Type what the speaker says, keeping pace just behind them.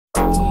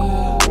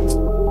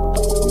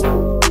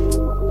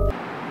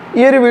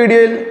ഈ ഒരു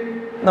വീഡിയോയിൽ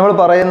നമ്മൾ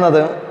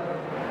പറയുന്നത്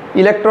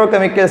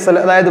ഇലക്ട്രോകെമിക്കൽ സെൽ,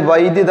 അതായത്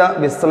വൈദ്യുത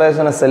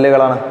വിശ്ലേഷണ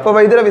സെല്ലുകളാണ്. ഇപ്പോൾ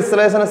വൈദ്യുത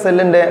വിശ്ലേഷണ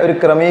സെല്ലിൻ്റെ ഒരു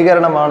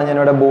ക്രമീകരണമാണ്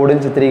ഞാനിവിടെ ബോർഡിൽ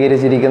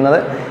ചിത്രീകരിച്ചിരിക്കുന്നത്.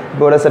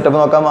 ഇപ്പോൾ ഇവിടെ സെറ്റപ്പ്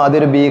നോക്കാം. ആദ്യം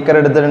ഒരു ബീക്കർ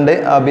എടുത്തിട്ടുണ്ട്.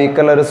 ആ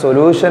ബീക്കറിൽ ഒരു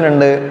സൊല്യൂഷൻ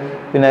ഉണ്ട്,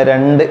 പിന്നെ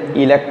 2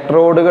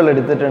 ഇലക്ട്രോഡുകൾ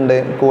എടുത്തിട്ടുണ്ട്,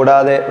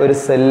 കൂടാതെ ഒരു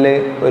സെല്ല്,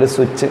 ഒരു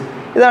സ്വിച്ച്.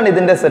 ഇതാണ്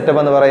ഇതിൻ്റെ സെറ്റപ്പ്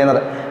എന്ന്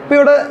പറയുന്നത്. അപ്പോൾ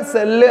ഇവിടെ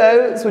സെല്ല്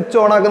സ്വിച്ച്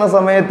ഓൺ ആക്കുന്ന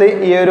സമയത്ത്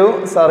ഈ ഒരു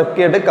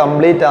സർക്യൂട്ട്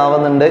കംപ്ലീറ്റ്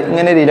ആവുന്നുണ്ട്.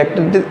 ഇങ്ങനെ ഒരു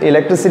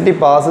ഇലക്ട്രിസിറ്റി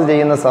പാസ്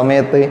ചെയ്യുന്ന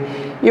സമയത്ത്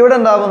ഇവിടെ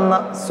ഉണ്ടാകുന്ന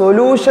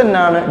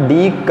സൊല്യൂഷനാണ്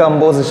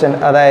ഡീകമ്പോസിഷൻ,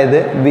 അതായത്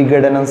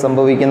വിഘടനം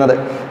സംഭവിക്കുന്നത്.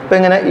 അപ്പോൾ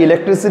ഇങ്ങനെ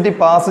ഇലക്ട്രിസിറ്റി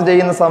പാസ്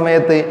ചെയ്യുന്ന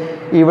സമയത്ത്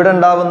ഇവിടെ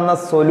ഉണ്ടാകുന്ന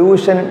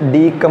സൊല്യൂഷൻ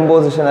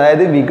ഡീകമ്പോസിഷൻ,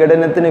 അതായത്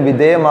വിഘടനത്തിന്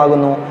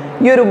വിധേയമാകുന്നു.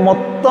 ഈ ഒരു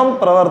മൊത്തം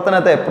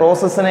പ്രവർത്തനത്തെ,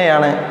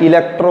 പ്രോസസ്സിനെയാണ്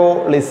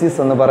ഇലക്ട്രോളിസിസ്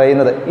എന്ന്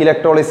പറയുന്നത്.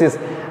 ഇലക്ട്രോളിസിസ്.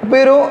 അപ്പോൾ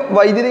ഈ ഒരു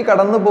വൈദ്യുതി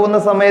കടന്നു പോകുന്ന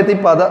സമയത്ത് ഈ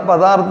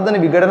പദാർത്ഥത്തിന്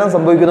വിഘടനം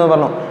സംഭവിക്കുന്നു എന്ന്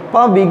പറഞ്ഞു.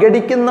 അപ്പോൾ ആ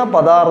വിഘടിക്കുന്ന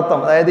പദാർത്ഥം,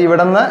 അതായത്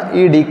ഇവിടെ നിന്ന്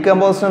ഈ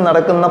ഡീകമ്പോസിഷൻ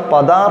നടക്കുന്ന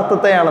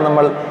പദാർത്ഥത്തെയാണ്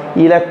നമ്മൾ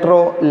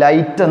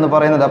ഇലക്ട്രോലൈറ്റ് എന്ന്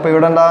പറയുന്നത്. അപ്പോൾ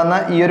ഇവിടെ ഉണ്ടാകുന്ന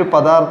ഈ ഒരു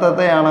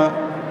പദാർത്ഥത്തെയാണ്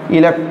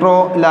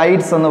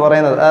ഇലക്ട്രോലൈറ്റ്സ് എന്ന്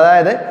പറയുന്നത്.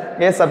 അതായത്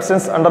A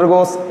substance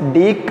undergoes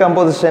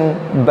decomposition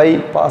by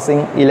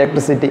passing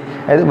electricity,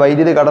 അതായത്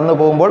വൈദ്യുതി കടന്നു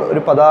പോകുമ്പോൾ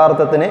ഒരു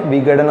പദാർത്ഥത്തിന്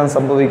വിഘടനം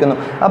സംഭവിക്കുന്നു.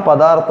 ആ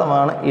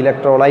പദാർത്ഥമാണ്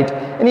ഇലക്ട്രോലൈറ്റ്.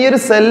 ഇനി ഈ ഒരു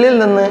സെല്ലിൽ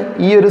നിന്ന്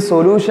ഈ ഒരു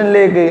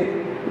സൊല്യൂഷനിലേക്ക്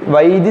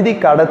വൈദ്യുതി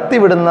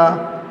കടത്തിവിടുന്ന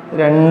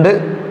 2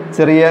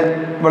 ചെറിയ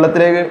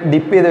വെള്ളത്തിലേക്ക്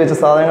ഡിപ്പ് ചെയ്ത് വെച്ച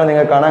സാധനങ്ങൾ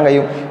നിങ്ങൾക്ക് കാണാൻ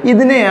കഴിയും.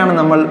 ഇതിനെയാണ്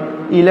നമ്മൾ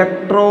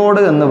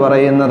ഇലക്ട്രോഡ് എന്ന്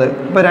പറയുന്നത്.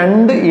 ഇപ്പോൾ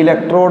 2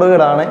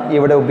 ഇലക്ട്രോഡുകളാണ്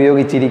ഇവിടെ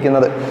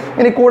ഉപയോഗിച്ചിരിക്കുന്നത്.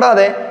 ഇനി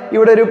കൂടാതെ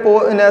ഇവിടെ ഒരു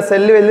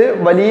സെല്ലിൽ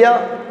വലിയ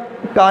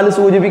കാല്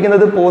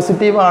സൂചിപ്പിക്കുന്നത്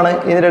പോസിറ്റീവാണ്,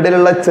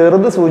 ഇതിനിടയിലുള്ള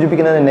ചെറുത്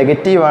സൂചിപ്പിക്കുന്നത്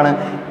നെഗറ്റീവാണ്.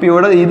 ഇപ്പോൾ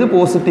ഇവിടെ ഇത്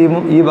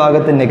പോസിറ്റീവും ഈ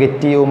ഭാഗത്ത്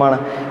നെഗറ്റീവുമാണ്.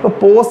 അപ്പോൾ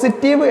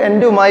പോസിറ്റീവ്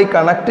എൻഡുമായി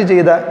കണക്ട്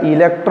ചെയ്ത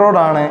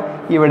ഇലക്ട്രോഡാണ്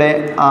ഇവിടെ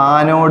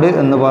ആനോഡ്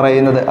എന്ന്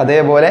പറയുന്നത്.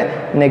 അതേപോലെ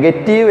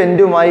നെഗറ്റീവ്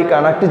എൻഡുമായി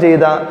കണക്ട്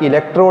ചെയ്ത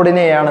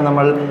ഇലക്ട്രോഡിനെയാണ്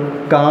നമ്മൾ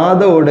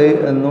കാഥോഡ്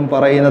എന്നും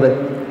പറയുന്നത്.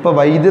 ഇപ്പോൾ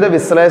വൈദ്യുത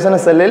വിശ്ലേഷണ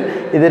സെല്ലിൽ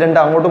ഇത് 2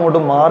 അങ്ങോട്ടും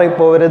ഇങ്ങോട്ടും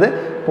മാറിപ്പോവരുത്.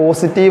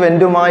 പോസിറ്റീവ്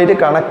എൻഡുമായിട്ട്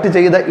കണക്ട്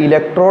ചെയ്ത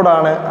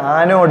ഇലക്ട്രോഡാണ്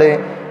ആനോഡ്,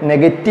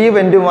 നെഗറ്റീവ്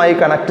എൻഡുമായി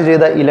കണക്ട്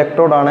ചെയ്ത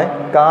ഇലക്ട്രോഡാണ്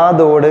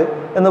കാഥോഡ്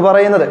എന്ന്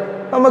പറയുന്നത്.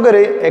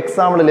 നമുക്കൊരു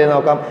എക്സാമ്പിളിലേക്ക്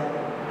നോക്കാം.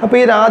 അപ്പോൾ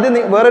ഈ ആദ്യം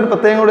വേറൊരു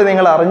പ്രത്യേകം കൂടി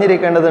നിങ്ങൾ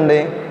അറിഞ്ഞിരിക്കേണ്ടതുണ്ട്.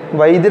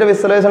 വൈദ്യുത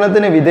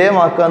വിശ്ലേഷണത്തിന്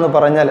വിധേയമാക്കുക എന്ന്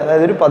പറഞ്ഞാൽ,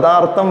 അതായത് ഒരു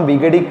പദാർത്ഥം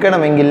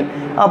വിഘടിക്കണമെങ്കിൽ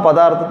ആ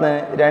പദാർത്ഥത്തിന്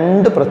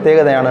 2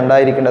 പ്രത്യേകതയാണ്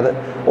ഉണ്ടായിരിക്കേണ്ടത്.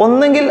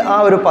 ഒന്നെങ്കിൽ ആ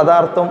ഒരു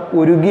പദാർത്ഥം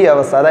ഉരുകിയ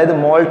അവസ്ഥ, അതായത്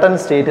മോൾട്ടൺ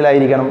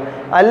സ്റ്റേറ്റിലായിരിക്കണം,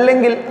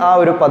 അല്ലെങ്കിൽ ആ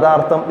ഒരു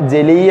പദാർത്ഥം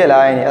ജലീയ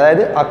ലായനി,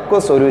 അതായത് അക്വ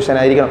സൊല്യൂഷൻ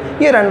ആയിരിക്കണം.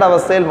 ഈ 2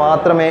 അവസ്ഥയിൽ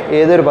മാത്രമേ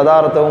ഏതൊരു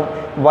പദാർത്ഥവും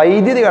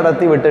വൈദ്യുതി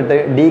കടത്തി വിട്ടിട്ട്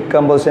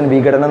ഡീകമ്പോസിഷൻ,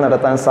 വിഘടനം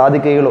നടത്താൻ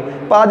സാധിക്കുകയുള്ളൂ.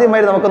 അപ്പോൾ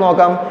ആദ്യമായി നമുക്ക്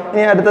നോക്കാം.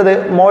 ഇനി അടുത്തത്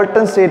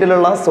മോൾട്ടൺ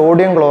സ്റ്റേറ്റിലുള്ള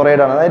സോഡിയം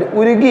ക്ലോറൈഡാണ്, അതായത്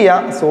ഉരുകിയ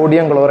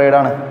സോഡിയം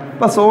ക്ലോറൈഡാണ്.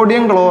 അപ്പോൾ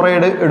സോഡിയം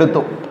ക്ലോറൈഡ്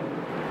എടുത്തു.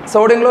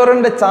 സോഡിയം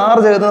ക്ലോറൈഡിൻ്റെ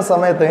ചാർജ് എഴുതുന്ന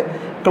സമയത്ത്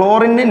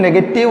ക്ലോറിന്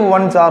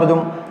 -1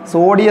 ചാർജും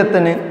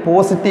സോഡിയത്തിന്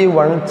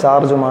 +1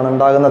 ചാർജുമാണ്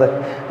ഉണ്ടാകുന്നത്.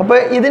 അപ്പോൾ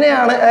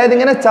ഇതിനെയാണ്, അതായത്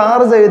ഇങ്ങനെ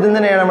ചാർജ്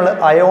എഴുതുന്നതിനെയാണ് നമ്മൾ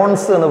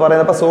അയോൺസ് എന്ന്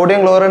പറയുന്നത്. അപ്പോൾ സോഡിയം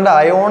ക്ലോറൈഡിൻ്റെ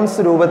അയോൺസ്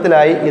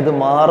രൂപത്തിലായി ഇത്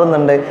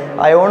മാറുന്നുണ്ട്.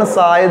 അയോൺസ്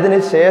ആയതിന്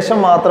ശേഷം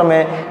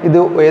മാത്രമേ ഇത്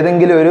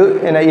ഏതെങ്കിലും ഒരു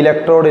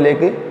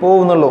ഇലക്ട്രോഡിലേക്ക്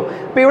പോകുന്നുള്ളൂ.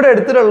 അപ്പോൾ ഇവിടെ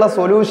എടുത്തിട്ടുള്ള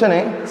സൊല്യൂഷന്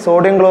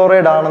സോഡിയം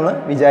ക്ലോറൈഡ് ആണെന്ന്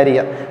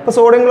വിചാരിക്കുക. അപ്പോൾ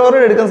സോഡിയം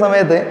ക്ലോറൈഡ് എടുക്കുന്ന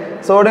സമയത്ത്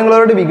സോഡിയം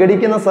ക്ലോറൈഡ്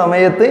വിഘടിക്കുന്ന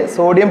സമയത്ത്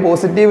sodium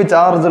positive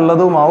charge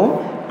ഉള്ളതുമാവും,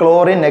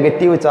 chlorine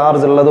negative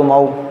charge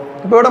ഉള്ളതുമാവും.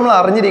 ഇപ്പോൾ ഇവിടെ നമ്മൾ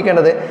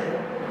അറിഞ്ഞിരിക്കേണ്ടത്,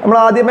 നമ്മൾ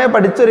ആദ്യമേ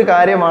പഠിച്ചൊരു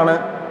കാര്യമാണ്,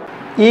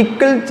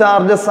 equal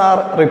charges are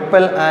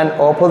ripple and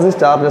opposite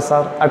charges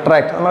are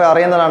attract. നമ്മൾ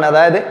അറിയുന്നതാണ്.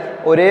 അതായത്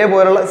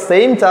ഒരേപോലുള്ള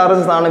സെയിം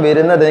ചാർജസ് ആണ്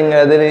വരുന്നതെങ്കിൽ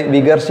അതിൽ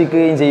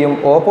വികർഷിക്കുകയും ചെയ്യും,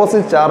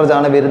 ഓപ്പോസിറ്റ് ചാർജ്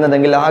ആണ്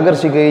വരുന്നതെങ്കിൽ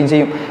ആകർഷിക്കുകയും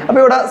ചെയ്യും.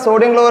 അപ്പോൾ ഇവിടെ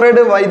സോഡിയം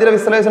ക്ലോറൈഡ് വൈദ്യുത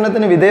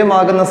വിശ്ലേഷണത്തിന്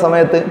വിധേയമാകുന്ന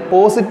സമയത്ത്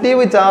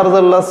പോസിറ്റീവ്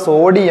ചാർജുള്ള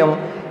സോഡിയം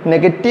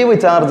നെഗറ്റീവ്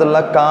ചാർജുള്ള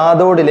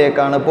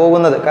കാഥോഡിലേക്കാണ്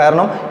പോകുന്നത്.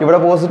 കാരണം ഇവിടെ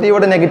പോസിറ്റീവ്,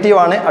 ഇവിടെ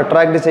നെഗറ്റീവാണ്,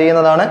 അട്രാക്ട്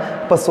ചെയ്യുന്നതാണ്.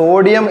 അപ്പോൾ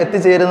സോഡിയം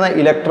എത്തിച്ചേരുന്ന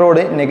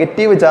ഇലക്ട്രോഡ്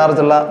നെഗറ്റീവ്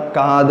ചാർജുള്ള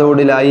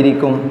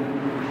കാഥോഡിലായിരിക്കും.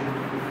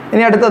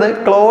 ഇനി അടുത്തത്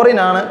ക്ലോറിൻ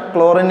ആണ്.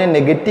 ക്ലോറിന്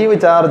നെഗറ്റീവ്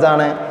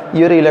ചാർജാണ്.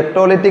 ഈ ഒരു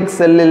ഇലക്ട്രോലൈറ്റിക്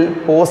സെല്ലിൽ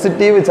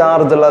പോസിറ്റീവ്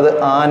ചാർജ് ഉള്ളത്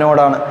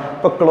ആനോഡാണ്.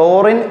 അപ്പോൾ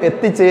ക്ലോറിൻ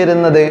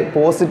എത്തിച്ചേരുന്നത്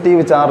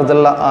പോസിറ്റീവ്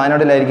ചാർജുള്ള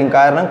ആനോഡിലായിരിക്കും,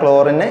 കാരണം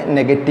ക്ലോറിന്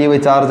നെഗറ്റീവ്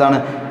ചാർജാണ്.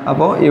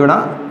 അപ്പോൾ ഇവിടെ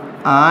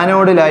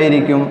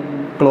ആനോഡിലായിരിക്കും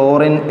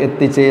ക്ലോറിൻ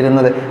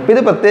എത്തിച്ചേരുന്നത്. അപ്പോൾ ഇത്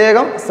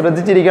പ്രത്യേകം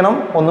ശ്രദ്ധിച്ചിരിക്കണം.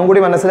 ഒന്നും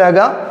കൂടി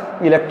മനസ്സിലാക്കുക.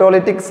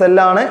 ഇലക്ട്രോലൈറ്റിക്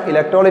സെല്ലാണ്.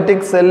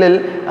 ഇലക്ട്രോലൈറ്റിക് സെല്ലിൽ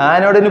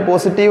ആനോഡിന്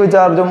പോസിറ്റീവ്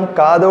ചാർജും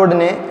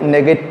കാഥോഡിന്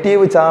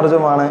നെഗറ്റീവ്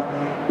ചാർജുമാണ്.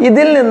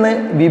 ഇതിൽ നിന്ന്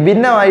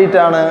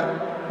വിഭിന്നമായിട്ടാണ്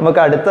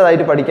നമുക്ക്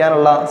അടുത്തതായിട്ട്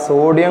പഠിക്കാനുള്ള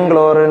സോഡിയം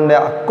ക്ലോറൈഡിൻ്റെ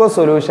അക്വ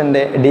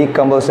സൊല്യൂഷൻ്റെ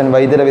ഡീകമ്പോസിഷൻ,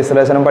 വൈദ്യുത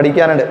വിശ്ലേഷണം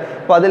പഠിക്കാനുണ്ട്.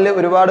 അപ്പോൾ അതിൽ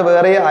ഒരുപാട്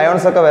വേറെ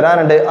അയോൺസ് ഒക്കെ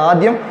വരാനുണ്ട്.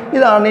 ആദ്യം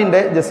ഇതാണ്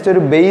ഇതിൻ്റെ ജസ്റ്റ്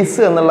ഒരു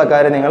ബേസ് എന്നുള്ള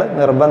കാര്യം നിങ്ങൾ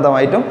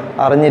നിർബന്ധമായിട്ടും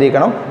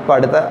അറിഞ്ഞിരിക്കണം. അപ്പോൾ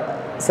അടുത്ത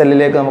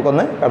സെല്ലിലേക്ക്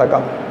നമുക്കൊന്ന്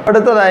കടക്കാം.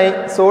 അടുത്തതായി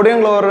സോഡിയം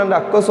ക്ലോറൈഡിൻ്റെ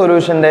അക്വ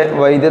സൊല്യൂഷൻ്റെ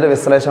വൈദ്യുത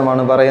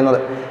വിശ്ലേഷണമാണ് പറയുന്നത്.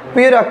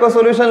 അപ്പോൾ ഈ ഒരു അക്വ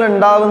സൊല്യൂഷനിൽ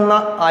ഉണ്ടാകുന്ന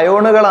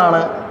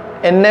അയോണുകളാണ്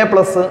Na+,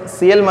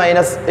 Cl-,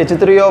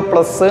 H3O+.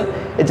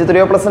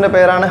 H3O+ൻ്റെ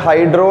പേരാണ്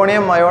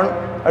ഹൈഡ്രോണിയം അയോൺ.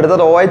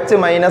 അടുത്തത് OH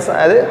മൈനസ്,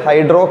 അതായത്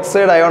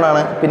ഹൈഡ്രോക്സൈഡ് അയോൺ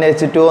ആണ്. പിന്നെ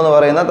H2O എന്ന്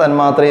പറയുന്ന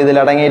തന്മാത്ര ഇതിൽ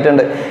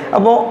അടങ്ങിയിട്ടുണ്ട്.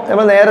 അപ്പോൾ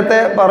നമ്മൾ നേരത്തെ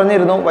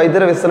പറഞ്ഞിരുന്നു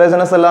വൈദ്യുത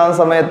വിശ്ലേഷണ സെല്ലാകുന്ന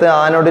സമയത്ത്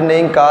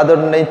ആനോഡിൻ്റെയും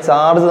കാഥോഡിൻ്റെയും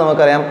ചാർജ്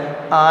നമുക്കറിയാം.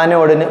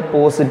 ആനോഡിന്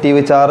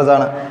പോസിറ്റീവ്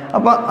ചാർജാണ്.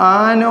 അപ്പോൾ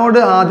ആനോഡ്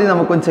ആദ്യം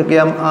നമുക്കൊന്ന് ചെക്ക്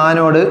ചെയ്യാം.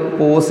 Anode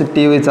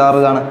positive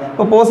ചാർജാണ്.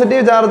 അപ്പോൾ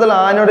പോസിറ്റീവ് ചാർജിൽ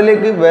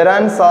ആനോഡിലേക്ക്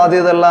വരാൻ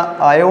സാധ്യതയുള്ള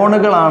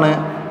അയോണുകളാണ്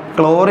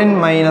ക്ലോറിൻ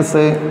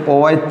മൈനസ്,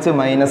 OH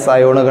മൈനസ്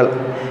അയോണുകൾ.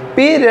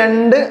 ഈ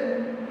രണ്ട്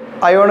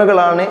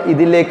അയോണുകളാണ്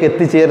ഇതിലേക്ക്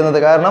എത്തിച്ചേരുന്നത്.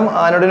 കാരണം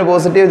ആനോഡിന്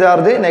പോസിറ്റീവ്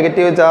ചാർജ്,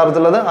 നെഗറ്റീവ് ചാർജ്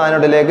ഉള്ളത്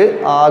ആനോഡിലേക്ക്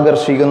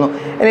ആകർഷിക്കുന്നു.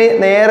 ഇനി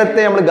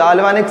നേരത്തെ നമ്മൾ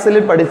ഗാൽവാനിക്സിൽ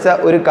പഠിച്ച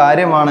ഒരു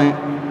കാര്യമാണ്,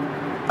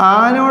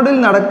 ആനോഡിൽ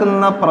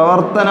നടക്കുന്ന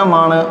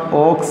പ്രവർത്തനമാണ്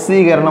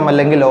ഓക്സീകരണം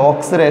അല്ലെങ്കിൽ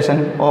ഓക്സിഡേഷൻ.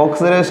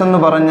 ഓക്സിഡേഷൻ എന്ന്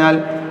പറഞ്ഞാൽ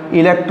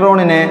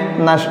ഇലക്ട്രോണിനെ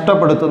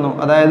നഷ്ടപ്പെടുത്തുന്നു,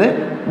 അതായത്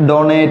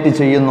ഡൊണേറ്റ്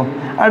ചെയ്യുന്നു.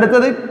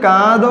 അടുത്തത്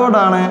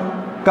കാഥോഡാണ്.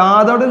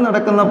 കാഥോഡിൽ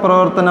നടക്കുന്ന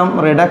പ്രവർത്തനം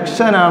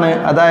റിഡക്ഷൻ ആണ്,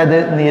 അതായത്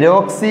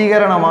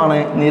നിരോക്സീകരണമാണ്.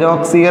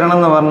 നിരോക്സീകരണം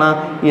എന്ന് പറഞ്ഞാൽ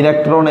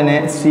ഇലക്ട്രോണിനെ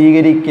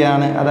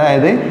സ്വീകരിക്കുകയാണ്,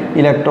 അതായത്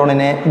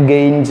ഇലക്ട്രോണിനെ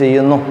ഗെയിൻ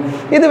ചെയ്യുന്നു.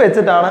 ഇത്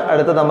വെച്ചിട്ടാണ്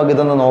അടുത്ത്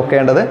നമുക്കിതൊന്ന്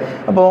നോക്കേണ്ടത്.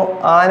 അപ്പോൾ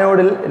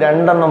ആനോഡിൽ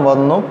രണ്ടെണ്ണം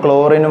വന്നു,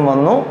 ക്ലോറിനും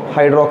വന്നു,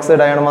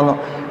 ഹൈഡ്രോക്സൈഡ് അയണും വന്നു.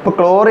 ഇപ്പോൾ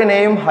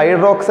ക്ലോറിനെയും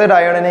ഹൈഡ്രോക്സൈഡ്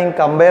അയോണിനെയും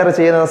കമ്പയർ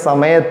ചെയ്യുന്ന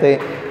സമയത്ത്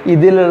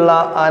ഇതിലുള്ള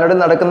ആനോഡിൽ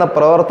നടക്കുന്ന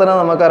പ്രവർത്തനം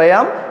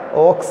നമുക്കറിയാം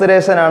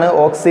ഓക്സിഡേഷൻ ആണ്,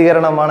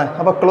 ഓക്സീകരണമാണ്.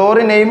 അപ്പോൾ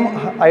ക്ലോറിനെയും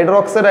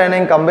ഹൈഡ്രോക്സൈഡ്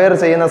അയണയും കമ്പയർ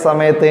ചെയ്യുന്ന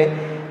സമയത്ത്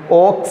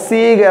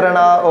ഓക്സീകരണ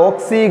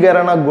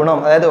ഗുണം,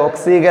 അതായത്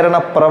ഓക്സീകരണ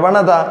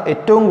പ്രവണത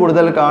ഏറ്റവും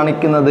കൂടുതൽ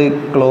കാണിക്കുന്നത്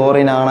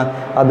ക്ലോറിനാണ്.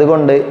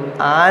 അതുകൊണ്ട്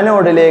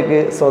ആനോഡിലേക്ക്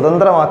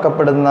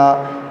സ്വതന്ത്രമാക്കപ്പെടുന്ന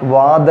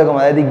വാതകം,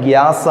 അതായത്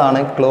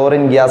ഗ്യാസാണ്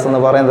ക്ലോറിൻ ഗ്യാസ്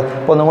എന്ന് പറയുന്നത്.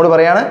 അപ്പോൾ ഒന്നും കൂടി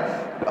പറയാണ്,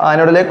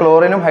 ആനോഡിലേക്ക്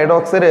ക്ലോറിനും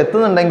ഹൈഡ്രോക്സൈഡും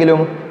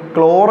എത്തുന്നുണ്ടെങ്കിലും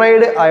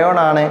ക്ലോറൈഡ്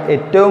അയോണാണ്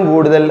ഏറ്റവും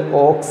കൂടുതൽ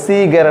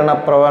ഓക്സീകരണ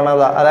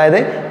പ്രവണത, അതായത്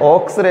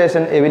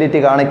ഓക്സിഡേഷൻ എബിലിറ്റി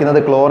കാണിക്കുന്നത്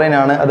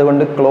ക്ലോറിനാണ്.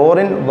 അതുകൊണ്ട്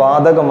ക്ലോറിൻ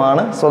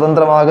വാതകമാണ്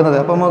സ്വതന്ത്രമാകുന്നത്.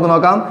 അപ്പോൾ നമുക്ക്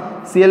നോക്കാം,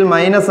 Cl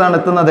മൈനസ് ആണ്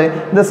എത്തുന്നത്.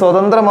 ഇത്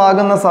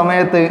സ്വതന്ത്രമാകുന്ന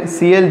സമയത്ത്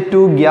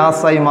Cl2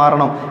 ഗ്യാസായി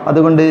മാറണം.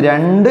 അതുകൊണ്ട്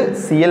 2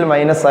 Cl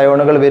മൈനസ്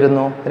അയോണുകൾ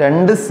വരുന്നു.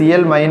 2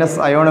 Cl മൈനസ്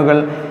അയോണുകൾ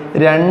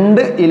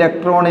 2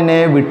 ഇലക്ട്രോണിനെ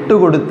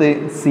വിട്ടുകൊടുത്ത്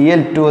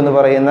Cl2 എന്ന്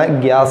പറയുന്ന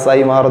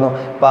ഗ്യാസായി മാറുന്നു.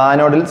 അപ്പോൾ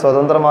ആനോഡിൽ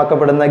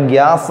സ്വതന്ത്രമാക്കപ്പെടുന്ന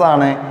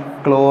ഗ്യാസാണ്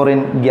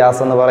ക്ലോറിൻ ഗ്യാസ്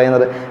എന്ന്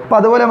പറയുന്നത്. അപ്പോൾ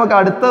അതുപോലെ നമുക്ക്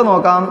അടുത്തത്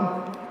നോക്കാം,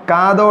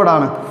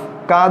 കാഥോഡാണ്.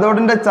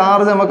 കാഥോഡിൻ്റെ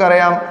ചാർജ്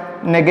നമുക്കറിയാം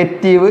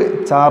നെഗറ്റീവ്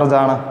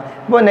ചാർജാണ്.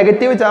 അപ്പോൾ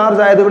നെഗറ്റീവ്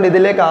ചാർജ് ആയതുകൊണ്ട്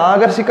ഇതിലേക്ക്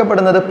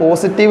ആകർഷിക്കപ്പെടുന്നത്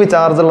പോസിറ്റീവ്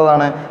ചാർജ്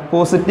ഉള്ളതാണ്.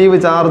 പോസിറ്റീവ്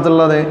ചാർജ്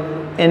ഉള്ളത്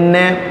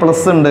Na+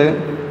 ഉണ്ട്,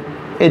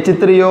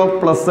 H3O+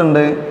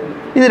 ഉണ്ട്.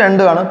 ഇത്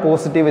രണ്ടുമാണ്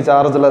പോസിറ്റീവ്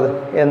ചാർജ് ഉള്ളത്.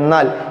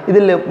 എന്നാൽ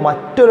ഇതിൽ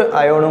മറ്റൊരു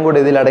അയോണും കൂടി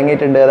ഇതിൽ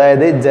അടങ്ങിയിട്ടുണ്ട്,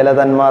 അതായത്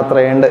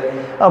ജലതന്മാത്രയുണ്ട്.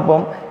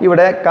 അപ്പം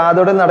ഇവിടെ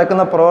കാഥോഡിൽ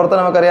നടക്കുന്ന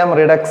പ്രവർത്തനം നമുക്കറിയാം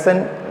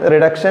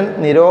റിഡക്ഷൻ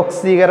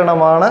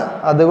നിരോക്സീകരണമാണ്.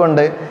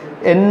 അതുകൊണ്ട്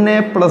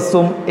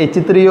Na+ഉം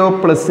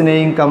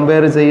H3O+നെയും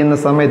കമ്പയർ ചെയ്യുന്ന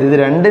സമയത്ത്, ഇത്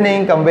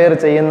രണ്ടിനെയും കമ്പയർ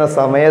ചെയ്യുന്ന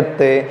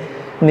സമയത്ത്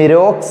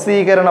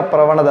നിരോക്സീകരണ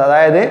പ്രവണത,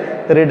 അതായത്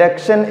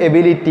റിഡക്ഷൻ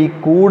എബിലിറ്റി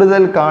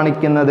കൂടുതൽ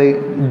കാണിക്കുന്നത്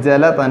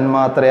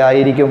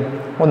ജലതന്മാത്രയായിരിക്കും.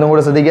 ഒന്നും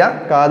കൂടി ശ്രദ്ധിക്കുക,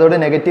 കാഥോഡ്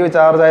നെഗറ്റീവ്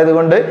ചാർജ്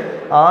ആയതുകൊണ്ട്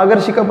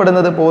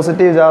ആകർഷിക്കപ്പെടുന്നത്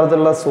പോസിറ്റീവ്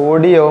ചാർജുള്ള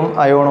സോഡിയവും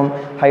അയോണും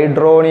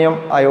ഹൈഡ്രോണിയം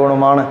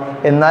അയോണുമാണ്.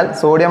 എന്നാൽ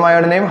സോഡിയം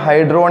അയോണിനെയും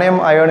ഹൈഡ്രോണിയം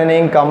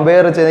അയോണിനെയും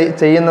കമ്പയർ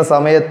ചെയ്യുന്ന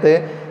സമയത്ത്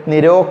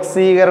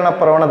നിരോക്സീകരണ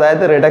പ്രവണത,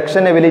 അതായത്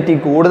റിഡക്ഷൻ എബിലിറ്റി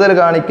കൂടുതൽ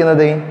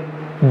കാണിക്കുന്നത്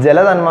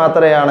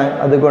ജലതന്മാത്രയാണ്.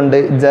 അതുകൊണ്ട്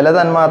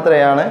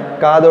ജലതന്മാത്രയാണ്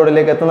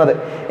കാഥോഡിലേക്ക് എത്തുന്നത്.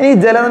 ഇനി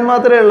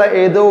ജലതന്മാത്രയുള്ള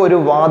ഏതോ ഒരു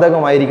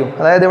വാതകമായിരിക്കും,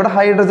 അതായത് ഇവിടെ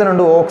ഹൈഡ്രജൻ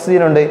ഉണ്ട്,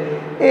 ഓക്സിജൻ ഉണ്ട്.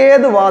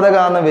 ഏത്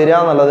വാതകമാണെന്ന് വരിക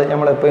എന്നുള്ളത്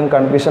നമ്മളെപ്പോഴും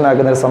കൺഫ്യൂഷൻ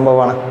ആക്കുന്ന ഒരു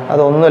സംഭവമാണ്.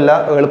 അതൊന്നുമില്ല,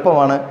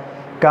 എളുപ്പമാണ്.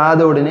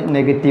 കാഥോഡിന്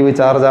നെഗറ്റീവ്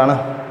ചാർജാണ്.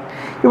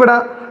 ഇവിടെ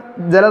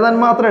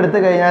ജലതന്മാത്ര എടുത്തു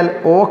കഴിഞ്ഞാൽ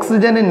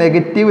ഓക്സിജന്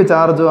നെഗറ്റീവ്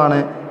ചാർജുമാണ്,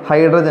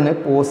 ഹൈഡ്രജന്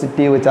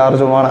പോസിറ്റീവ്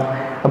ചാർജുമാണ്.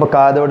 അപ്പോൾ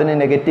കാഥോഡിന്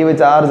നെഗറ്റീവ്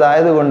ചാർജ്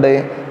ആയതുകൊണ്ട്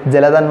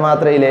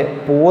ജലതന്മാത്രയിലെ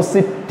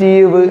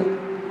പോസിറ്റീവ്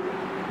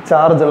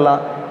ചാർജുള്ള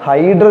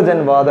ഹൈഡ്രജൻ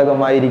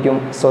വാതകമായിരിക്കും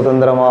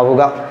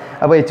സ്വതന്ത്രമാവുക.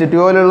 അപ്പോൾ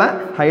H2Oയിലുള്ള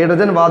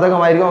ഹൈഡ്രജൻ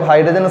വാതകമായിരിക്കും.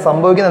 ഹൈഡ്രജൻ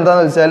സംഭവിക്കുന്നത്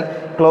എന്താണെന്ന് വെച്ചാൽ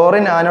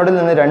ക്ലോറിൻ ആനോഡിൽ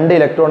നിന്ന് 2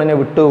 ഇലക്ട്രോണിനെ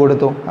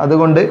വിട്ടുകൊടുത്തു.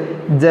 അതുകൊണ്ട്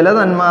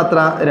ജലതന്മാത്ര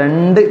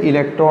 2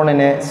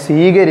 ഇലക്ട്രോണിനെ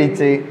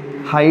സ്വീകരിച്ച്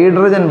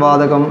ഹൈഡ്രജൻ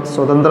വാതകം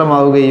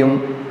സ്വതന്ത്രമാവുകയും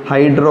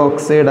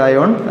ഹൈഡ്രോക്സൈഡ്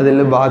അയോൺ അതിൽ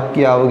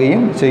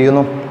ബാക്കിയാവുകയും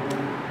ചെയ്യുന്നു.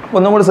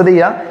 ഒന്നും കൂടി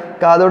ശ്രദ്ധിക്കുക,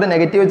 കാഥോഡ്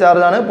നെഗറ്റീവ്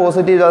ചാർജാണ്,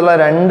 പോസിറ്റീവ് ചാർജുള്ള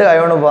 2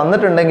 അയോൺ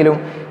വന്നിട്ടുണ്ടെങ്കിലും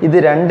ഇത്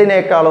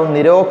രണ്ടിനേക്കാളും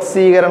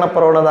നിരോക്സീകരണ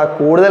പ്രവണത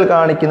കൂടുതൽ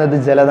കാണിക്കുന്നത്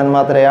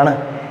ജലതന്മാത്രയാണ്.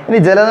 ഇനി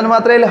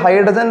ജലതന്മാത്രയിൽ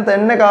ഹൈഡ്രജൻ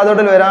തന്നെ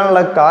കാഥോഡിൽ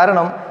വരാനുള്ള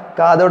കാരണം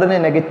കാഥോഡിന്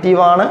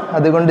നെഗറ്റീവാണ്.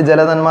 അതുകൊണ്ട്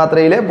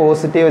ജലതന്മാത്രയിലെ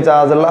പോസിറ്റീവ്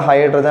ചാർജുള്ള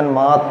ഹൈഡ്രജൻ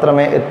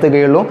മാത്രമേ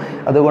എത്തുകയുള്ളൂ.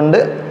 അതുകൊണ്ട്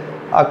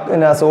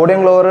സോഡിയം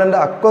ക്ലോറൈഡിൻ്റെ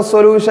അക്വ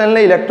സൊല്യൂഷനിൽ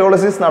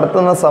ഇലക്ട്രോളിസിസ്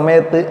നടത്തുന്ന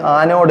സമയത്ത്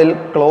ആനോഡിൽ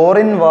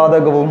ക്ലോറിൻ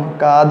വാതകവും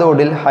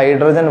കാഥോഡിൽ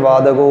ഹൈഡ്രജൻ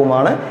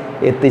വാതകവുമാണ്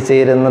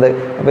എത്തിച്ചേരുന്നത്.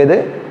 അപ്പോൾ ഇത്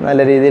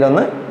നല്ല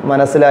രീതിയിലൊന്ന്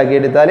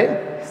മനസ്സിലാക്കിയെടുത്താൽ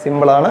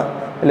സിമ്പിളാണ്,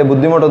 വലിയ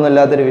ബുദ്ധിമുട്ടൊന്നും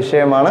ഇല്ലാത്തൊരു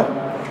വിഷയമാണ്.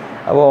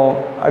 അപ്പോൾ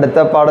അടുത്ത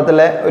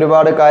പാഠത്തിലെ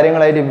ഒരുപാട്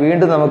കാര്യങ്ങളായിട്ട്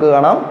വീണ്ടും നമുക്ക്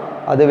കാണാം.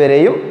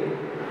 അതുവരെയും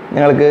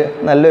നിങ്ങൾക്ക്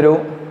നല്ലൊരു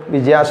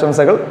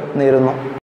വിജയാശംസകൾ നേരുന്നു.